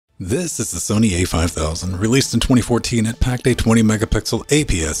This is the Sony a5000. Released in 2014, it packed a 20 megapixel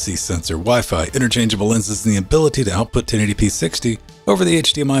APS-C sensor, Wi-Fi, interchangeable lenses, and the ability to output 1080p 60 over the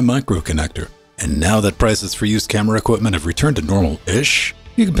HDMI micro connector. And now that prices for used camera equipment have returned to normal-ish,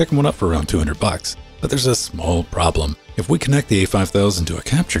 you can pick one up for around $200. But there's a small problem. If we connect the a5000 to a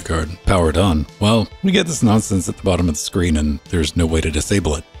capture card and power it on, well, we get this nonsense at the bottom of the screen and there's no way to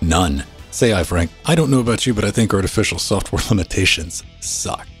disable it. None. Say hi, Frank. I don't know about you, but I think artificial software limitations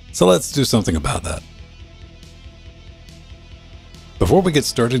suck. So let's do something about that. Before we get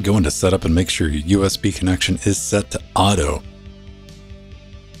started, go into setup and make sure your USB connection is set to auto.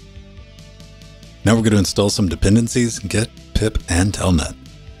 Now we're going to install some dependencies, Get, pip, and telnet.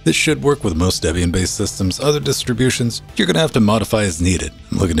 This should work with most Debian-based systems. Other distributions, you're going to have to modify as needed.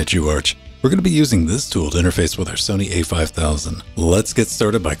 I'm looking at you, Arch. We're going to be using this tool to interface with our Sony a5000. Let's get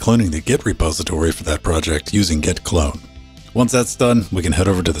started by cloning the Git repository for that project using git clone. Once that's done, we can head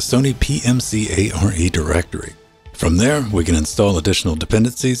over to the Sony PMCA-RE directory. From there, we can install additional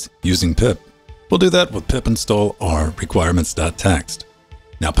dependencies using pip. We'll do that with pip install r requirements.txt.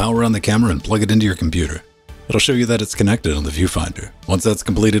 Now power on the camera and plug it into your computer. It'll show you that it's connected on the viewfinder. Once that's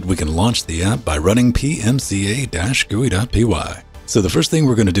completed, we can launch the app by running pmca-gui.py. So the first thing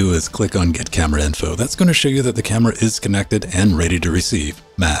we're going to do is click on Get Camera Info. That's going to show you that the camera is connected and ready to receive.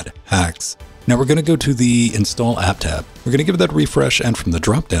 Mad hacks. Now we're going to go to the Install App tab. We're going to give that a refresh, and from the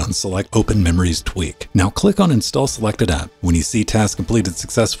drop-down, select OpenMemories Tweak. Now click on Install Selected App. When you see task completed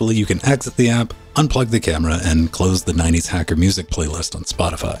successfully, you can exit the app, unplug the camera, and close the 90s Hacker Music playlist on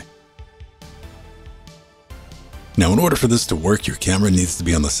Spotify. Now in order for this to work, your camera needs to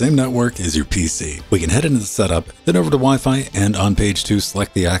be on the same network as your PC. We can head into the setup, then over to Wi-Fi, and on page 2,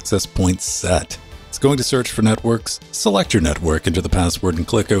 select the access point set. It's going to search for networks, select your network, enter the password, and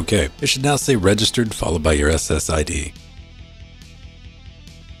click OK. It should now say registered, followed by your SSID.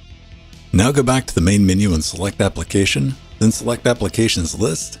 Now go back to the main menu and select Application, then select Applications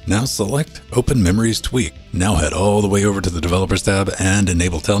List. Now select OpenMemories Tweak. Now head all the way over to the Developers tab and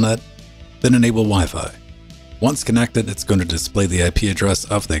enable Telnet, then enable Wi-Fi. Once connected, it's going to display the IP address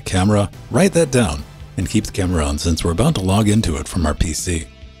of the camera. Write that down and keep the camera on since we're about to log into it from our PC.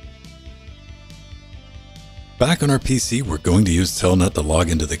 Back on our PC, we're going to use Telnet to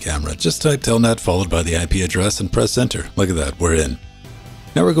log into the camera. Just type Telnet followed by the IP address and press enter. Look at that, we're in.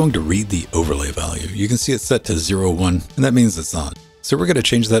 Now we're going to read the overlay value. You can see it's set to 01, and that means it's on. So we're going to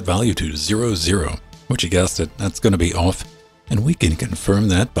change that value to 00, which you guessed it, that's going to be off. And we can confirm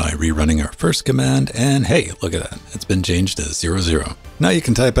that by rerunning our first command, and hey, look at that, it's been changed to 00. Now you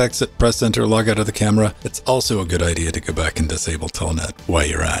can type exit, press enter, log out of the camera. It's also a good idea to go back and disable Telnet while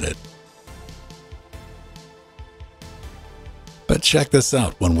you're at it. But check this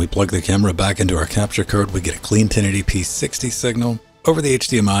out, when we plug the camera back into our capture card, we get a clean 1080p 60 signal over the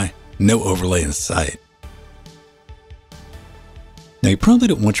HDMI, no overlay in sight. Now you probably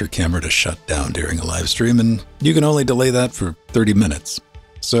don't want your camera to shut down during a live stream, and you can only delay that for 30 minutes.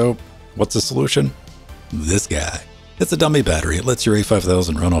 So what's the solution? This guy. It's a dummy battery. It lets your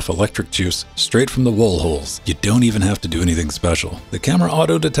a5000 run off electric juice straight from the wall holes. You don't even have to do anything special. The camera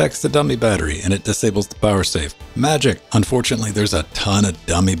auto detects the dummy battery and it disables the power save. Magic! Unfortunately, there's a ton of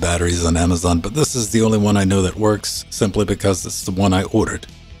dummy batteries on Amazon, but this is the only one I know that works simply because it's the one I ordered.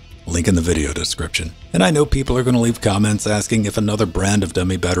 Link in the video description. And I know people are going to leave comments asking if another brand of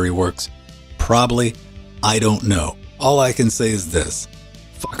dummy battery works. Probably. I don't know. All I can say is this.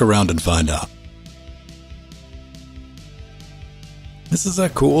 Fuck around and find out. This is a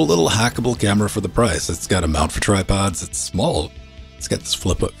cool little hackable camera for the price. It's got a mount for tripods, it's small. It's got this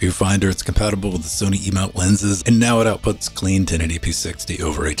flip-up viewfinder, it's compatible with the Sony E-mount lenses, and now it outputs clean 1080p 60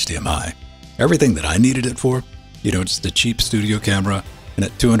 over HDMI. Everything that I needed it for, you know, just a cheap studio camera, and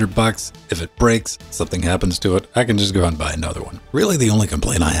at $200, if it breaks, something happens to it, I can just go out and buy another one. Really the only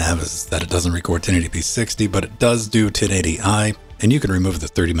complaint I have is that it doesn't record 1080p 60, but it does do 1080i, and you can remove the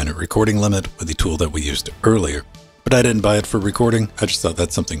 30-minute recording limit with the tool that we used earlier. But I didn't buy it for recording, I just thought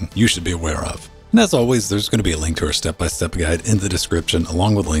that's something you should be aware of. And as always, there's going to be a link to our step-by-step guide in the description,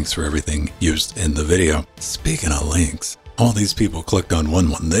 along with links for everything used in the video. Speaking of links, all these people clicked on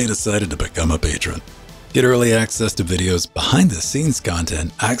one when they decided to become a patron. Get early access to videos, behind-the-scenes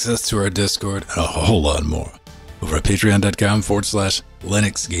content, access to our Discord, and a whole lot more. Over at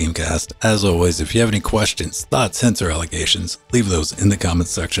patreon.com/LinuxGamecast. As always, if you have any questions, thoughts, hints, or allegations, leave those in the comments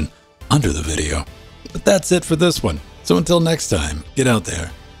section under the video. But that's it for this one. So until next time, get out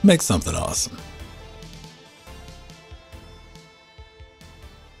there, make something awesome.